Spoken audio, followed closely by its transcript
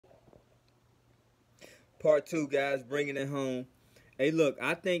Part two, guys, bringing it home. Hey, look,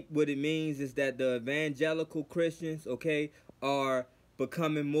 I think what it means is that the evangelical Christians, okay, are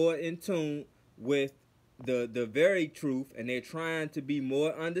becoming more in tune with the very truth, and they're trying to be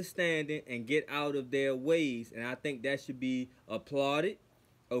more understanding and get out of their ways. And I think that should be applauded,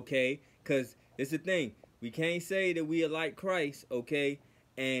 okay? Because it's the thing, we can't say that we are like Christ, okay?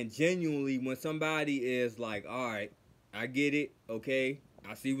 And genuinely, when somebody is like, all right, I get it, okay,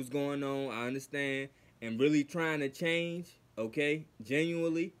 I see what's going on, I understand, and really trying to change, okay,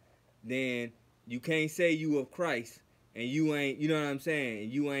 genuinely, then you can't say you of Christ and you ain't, you know what I'm saying,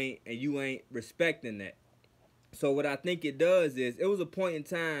 and you ain't respecting that. So what I think it does is, it was a point in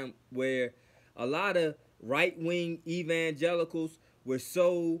time where a lot of right-wing evangelicals were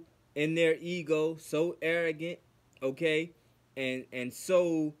so in their ego, so arrogant, okay, and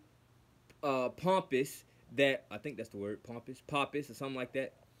so pompous, that I think that's the word, pompous or something like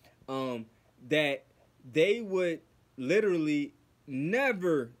that. That they would literally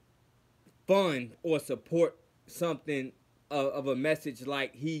never fund or support something of a message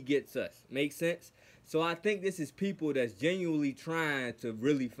like he gets us. Make sense? So I think this is people that's genuinely trying to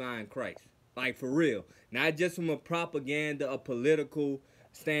really find Christ. Like, for real. Not just from a propaganda, a political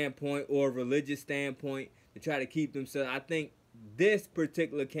standpoint or a religious standpoint to try to keep themselves. I think this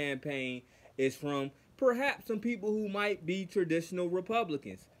particular campaign is from perhaps some people who might be traditional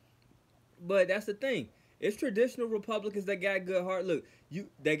Republicans. But that's the thing. It's traditional Republicans that got good heart. Look,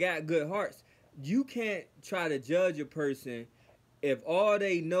 they got good hearts. You can't try to judge a person if all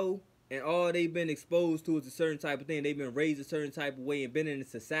they know and all they've been exposed to is a certain type of thing. They've been raised a certain type of way and been in a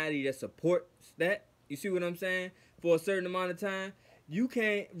society that supports that. You see what I'm saying? For a certain amount of time. You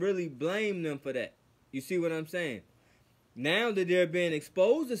can't really blame them for that. You see what I'm saying? Now that they're being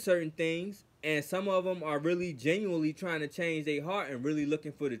exposed to certain things, and some of them are really genuinely trying to change their heart and really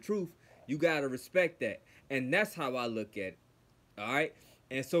looking for the truth, you got to respect that. And that's how I look at it. All right?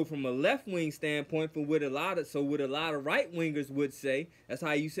 And so from a left-wing standpoint, from what a lot of right-wingers would say, that's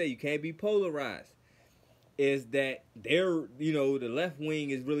how you say you can't be polarized, is that they're, the left wing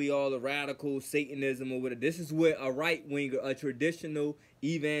is really all the radical Satanism or whatever. This is what a right winger, a traditional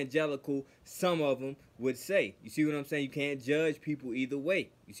evangelical, some of them would say. You see what I'm saying? You can't judge people either way.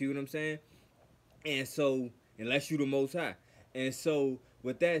 You see what I'm saying? And so, unless you the Most High. And so,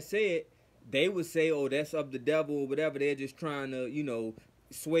 with that said, they would say, oh, that's of the devil or whatever. They're just trying to,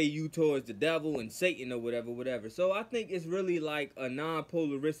 sway you towards the devil and Satan or whatever. So I think it's really like a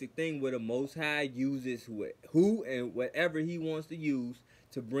non-polaristic thing where the Most High uses who and whatever he wants to use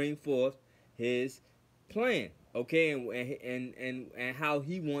to bring forth his plan, okay, and how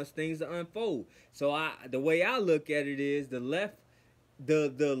he wants things to unfold. So the way I look at it is the left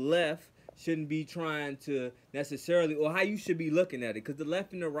shouldn't be trying to necessarily, or how you should be looking at it, because the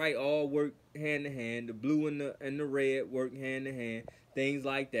left and the right all work hand in hand. The blue and the red work hand in hand. Things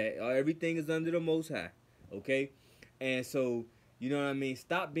like that. Everything is under the Most High, okay? And so, you know what I mean?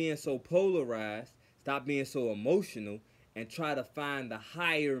 Stop being so polarized. Stop being so emotional, and try to find the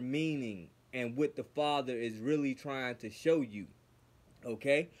higher meaning and what the Father is really trying to show you,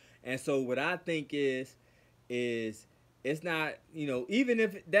 okay? And so what I think is it's not, even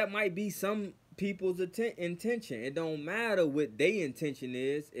if that might be some people's intention, it don't matter what their intention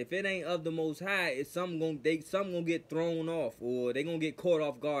is. If it ain't of the Most High, it's some gonna get thrown off, or they gonna get caught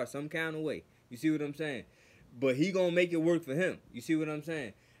off guard some kind of way. You see what I'm saying? But he gonna make it work for him. You see what I'm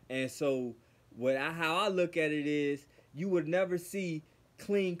saying? And so how I look at it is, you would never see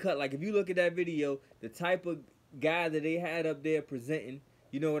clean cut. Like, if you look at that video, the type of guy that they had up there presenting,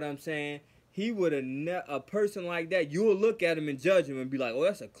 you know what I'm saying? He would a person like that, you'll look at him and judge him and be like, oh,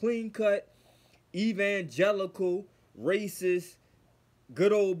 that's a clean cut, evangelical, racist,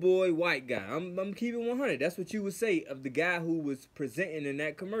 good old boy white guy. I'm keeping 100. That's what you would say of the guy who was presenting in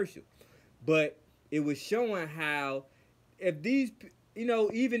that commercial. But it was showing how, if these,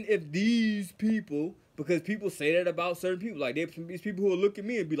 even if these people, because people say that about certain people, like these people who will look at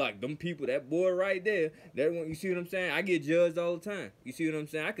me and be like, them people, that boy right there, that one, you see what I'm saying? I get judged all the time. You see what I'm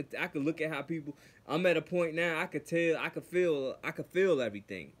saying? I could look at how people, I'm at a point now, I could tell, I could feel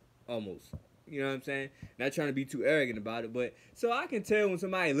everything almost. You know what I'm saying? Not trying to be too arrogant about it, but so I can tell when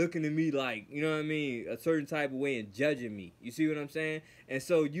somebody looking at me like, you know what I mean, a certain type of way and judging me. You see what I'm saying? And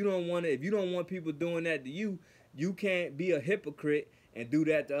so if you don't want people doing that to you, you can't be a hypocrite and do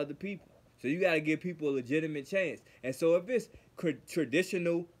that to other people. So you got to give people a legitimate chance. And so if it's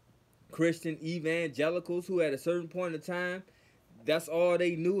traditional Christian evangelicals who at a certain point of time, that's all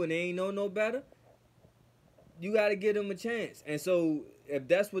they knew and they ain't know no better, you got to give them a chance. And so if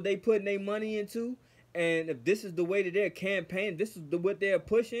that's what they putting their money into, And if this is the way that they're campaigning, this is what they're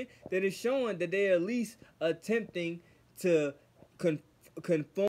pushing, then it's showing that they're at least attempting to conform